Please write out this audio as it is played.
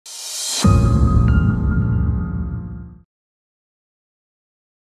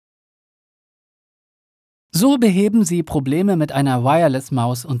So beheben Sie Probleme mit einer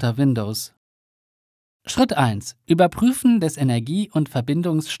Wireless-Maus unter Windows. Schritt 1. Überprüfen des Energie- und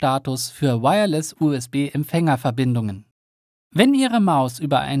Verbindungsstatus für Wireless-USB-Empfängerverbindungen. Wenn Ihre Maus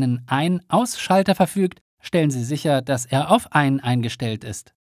über einen Ein-Aus-Schalter verfügt, stellen Sie sicher, dass er auf Ein eingestellt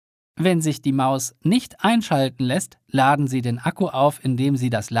ist. Wenn sich die Maus nicht einschalten lässt, laden Sie den Akku auf, indem Sie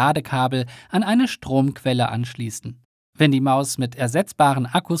das Ladekabel an eine Stromquelle anschließen. Wenn die Maus mit ersetzbaren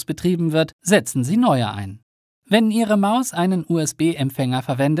Akkus betrieben wird, setzen Sie neue ein. Wenn Ihre Maus einen USB-Empfänger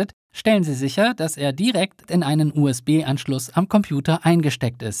verwendet, stellen Sie sicher, dass er direkt in einen USB-Anschluss am Computer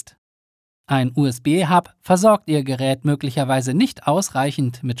eingesteckt ist. Ein USB-Hub versorgt Ihr Gerät möglicherweise nicht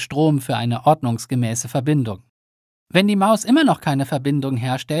ausreichend mit Strom für eine ordnungsgemäße Verbindung. Wenn die Maus immer noch keine Verbindung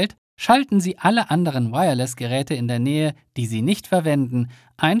herstellt, schalten Sie alle anderen Wireless-Geräte in der Nähe, die Sie nicht verwenden,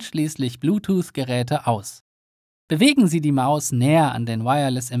 einschließlich Bluetooth-Geräte aus. Bewegen Sie die Maus näher an den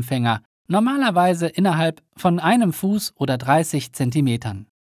Wireless-Empfänger, normalerweise innerhalb von einem Fuß oder 30 Zentimetern.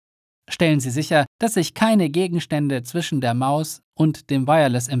 Stellen Sie sicher, dass sich keine Gegenstände zwischen der Maus und dem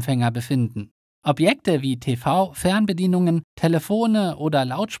Wireless-Empfänger befinden. Objekte wie TV, Fernbedienungen, Telefone oder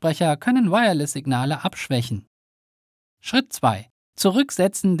Lautsprecher können Wireless-Signale abschwächen. Schritt 2.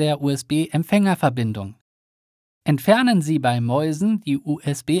 Zurücksetzen der USB-Empfängerverbindung. Entfernen Sie bei Mäusen, die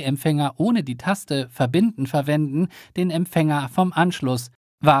USB-Empfänger ohne die Taste Verbinden verwenden, den Empfänger vom Anschluss.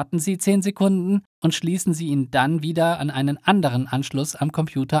 Warten Sie 10 Sekunden und schließen Sie ihn dann wieder an einen anderen Anschluss am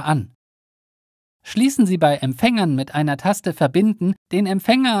Computer an. Schließen Sie bei Empfängern mit einer Taste Verbinden den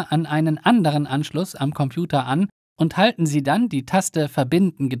Empfänger an einen anderen Anschluss am Computer an und halten Sie dann die Taste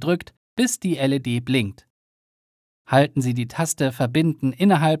Verbinden gedrückt, bis die LED blinkt. Halten Sie die Taste Verbinden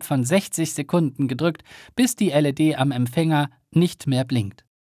innerhalb von 60 Sekunden gedrückt, bis die LED am Empfänger nicht mehr blinkt.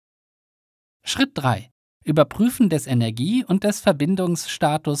 Schritt 3. Überprüfen des Energie- und des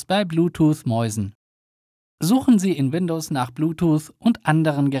Verbindungsstatus bei Bluetooth-Mäusen. Suchen Sie in Windows nach Bluetooth und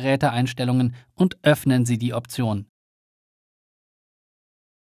anderen Geräteeinstellungen und öffnen Sie die Option.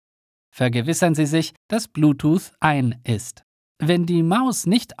 Vergewissern Sie sich, dass Bluetooth ein ist. Wenn die Maus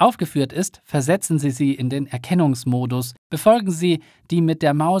nicht aufgeführt ist, versetzen Sie sie in den Erkennungsmodus, befolgen Sie die mit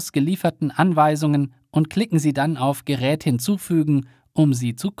der Maus gelieferten Anweisungen und klicken Sie dann auf Gerät hinzufügen, um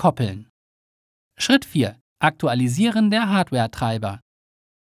sie zu koppeln. Schritt 4. Aktualisieren der Hardware-Treiber.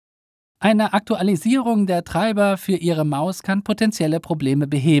 Eine Aktualisierung der Treiber für Ihre Maus kann potenzielle Probleme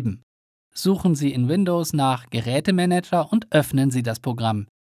beheben. Suchen Sie in Windows nach Gerätemanager und öffnen Sie das Programm.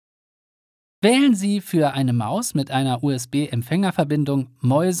 Wählen Sie für eine Maus mit einer USB-Empfängerverbindung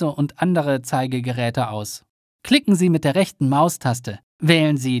Mäuse und andere Zeigegeräte aus. Klicken Sie mit der rechten Maustaste.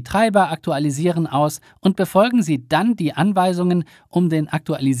 Wählen Sie Treiber aktualisieren aus und befolgen Sie dann die Anweisungen, um den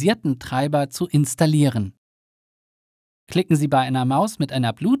aktualisierten Treiber zu installieren. Klicken Sie bei einer Maus mit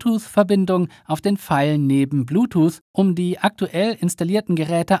einer Bluetooth-Verbindung auf den Pfeil neben Bluetooth, um die aktuell installierten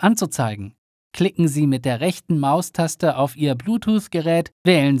Geräte anzuzeigen. Klicken Sie mit der rechten Maustaste auf Ihr Bluetooth-Gerät,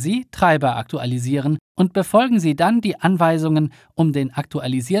 wählen Sie Treiber aktualisieren und befolgen Sie dann die Anweisungen, um den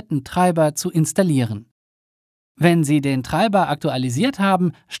aktualisierten Treiber zu installieren. Wenn Sie den Treiber aktualisiert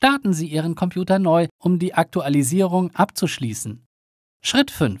haben, starten Sie Ihren Computer neu, um die Aktualisierung abzuschließen.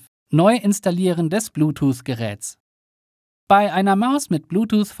 Schritt 5. Neu installieren des Bluetooth-Geräts. Bei einer Maus mit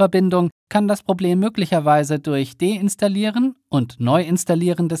Bluetooth-Verbindung kann das Problem möglicherweise durch Deinstallieren und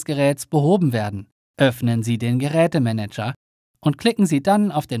Neuinstallieren des Geräts behoben werden. Öffnen Sie den Gerätemanager und klicken Sie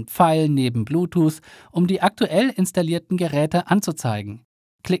dann auf den Pfeil neben Bluetooth, um die aktuell installierten Geräte anzuzeigen.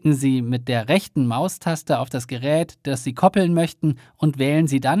 Klicken Sie mit der rechten Maustaste auf das Gerät, das Sie koppeln möchten, und wählen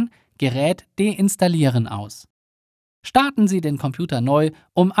Sie dann Gerät deinstallieren aus. Starten Sie den Computer neu,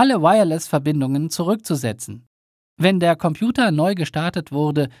 um alle Wireless-Verbindungen zurückzusetzen. Wenn der Computer neu gestartet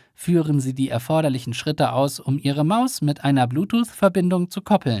wurde, führen Sie die erforderlichen Schritte aus, um Ihre Maus mit einer Bluetooth-Verbindung zu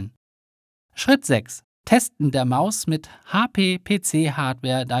koppeln. Schritt 6. Testen der Maus mit HP PC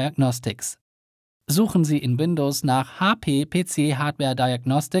Hardware Diagnostics. Suchen Sie in Windows nach HP PC Hardware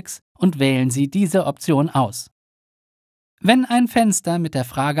Diagnostics und wählen Sie diese Option aus. Wenn ein Fenster mit der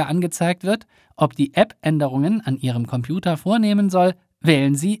Frage angezeigt wird, ob die App Änderungen an Ihrem Computer vornehmen soll,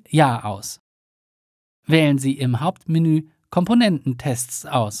 wählen Sie Ja aus. Wählen Sie im Hauptmenü Komponententests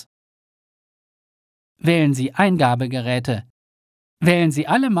aus. Wählen Sie Eingabegeräte. Wählen Sie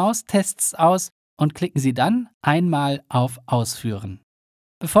alle Maustests aus und klicken Sie dann einmal auf Ausführen.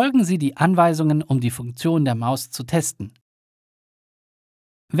 Befolgen Sie die Anweisungen, um die Funktion der Maus zu testen.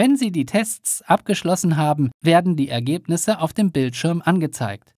 Wenn Sie die Tests abgeschlossen haben, werden die Ergebnisse auf dem Bildschirm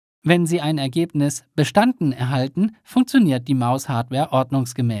angezeigt. Wenn Sie ein Ergebnis bestanden erhalten, funktioniert die Maushardware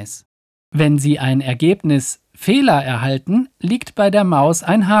ordnungsgemäß. Wenn Sie ein Ergebnis Fehler erhalten, liegt bei der Maus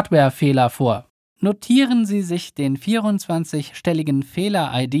ein Hardwarefehler vor. Notieren Sie sich den 24-stelligen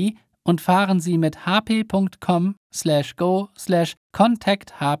Fehler-ID und fahren Sie mit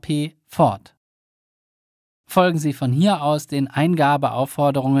hp.com/go/contact-hp fort. Folgen Sie von hier aus den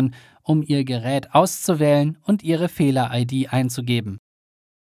Eingabeaufforderungen, um Ihr Gerät auszuwählen und Ihre Fehler-ID einzugeben.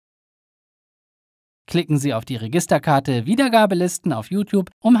 Klicken Sie auf die Registerkarte Wiedergabelisten auf YouTube,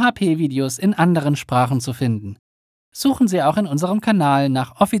 um HP-Videos in anderen Sprachen zu finden. Suchen Sie auch in unserem Kanal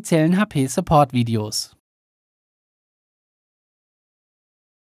nach offiziellen HP-Support-Videos.